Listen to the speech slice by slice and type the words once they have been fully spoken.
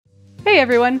Hey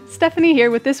everyone, Stephanie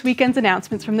here with this weekend's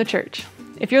announcements from the church.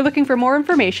 If you're looking for more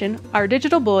information, our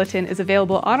digital bulletin is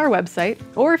available on our website,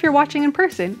 or if you're watching in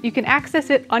person, you can access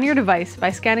it on your device by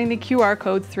scanning the QR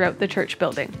codes throughout the church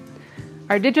building.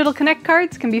 Our digital Connect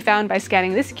cards can be found by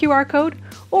scanning this QR code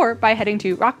or by heading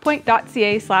to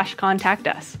rockpointe.ca/contact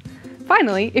us.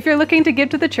 Finally, if you're looking to give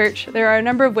to the church, there are a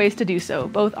number of ways to do so,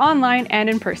 both online and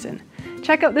in person.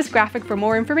 Check out this graphic for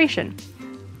more information.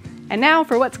 And now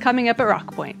for what's coming up at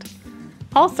RockPointe.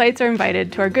 All sites are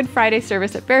invited to our Good Friday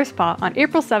service at Bearspaw on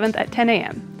April 7th at 10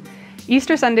 a.m.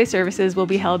 Easter Sunday services will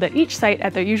be held at each site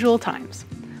at their usual times.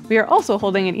 We are also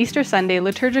holding an Easter Sunday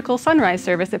liturgical sunrise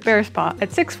service at Bearspaw at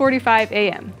 6:45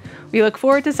 a.m. We look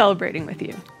forward to celebrating with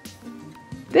you.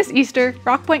 This Easter,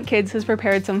 RockPointe Kids has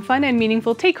prepared some fun and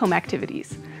meaningful take-home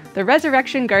activities. The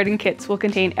Resurrection Garden kits will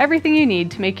contain everything you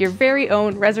need to make your very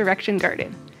own Resurrection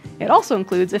Garden. It also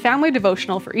includes a family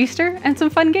devotional for Easter and some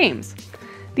fun games.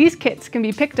 These kits can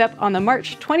be picked up on the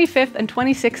March 25th and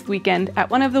 26th weekend at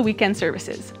one of the weekend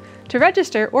services. To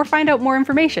register or find out more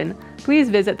information, please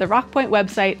visit the RockPointe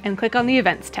website and click on the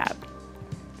Events tab.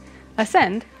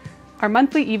 Ascend, our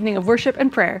monthly evening of worship and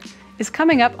prayer, is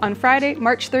coming up on Friday,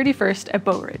 March 31st at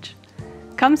Bow Ridge.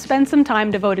 Come spend some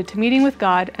time devoted to meeting with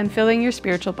God and filling your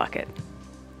spiritual bucket.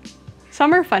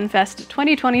 Summer Fun Fest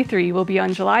 2023 will be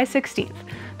on July 16th,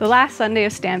 the last Sunday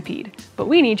of Stampede, but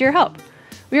we need your help.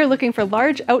 We are looking for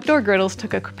large outdoor griddles to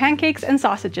cook pancakes and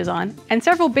sausages on, and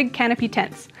several big canopy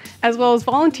tents, as well as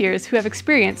volunteers who have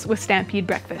experience with Stampede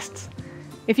breakfasts.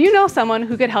 If you know someone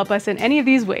who could help us in any of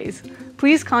these ways,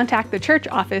 please contact the church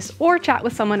office or chat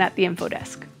with someone at the info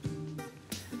desk.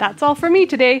 That's all for me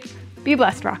today. Be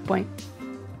blessed, RockPointe.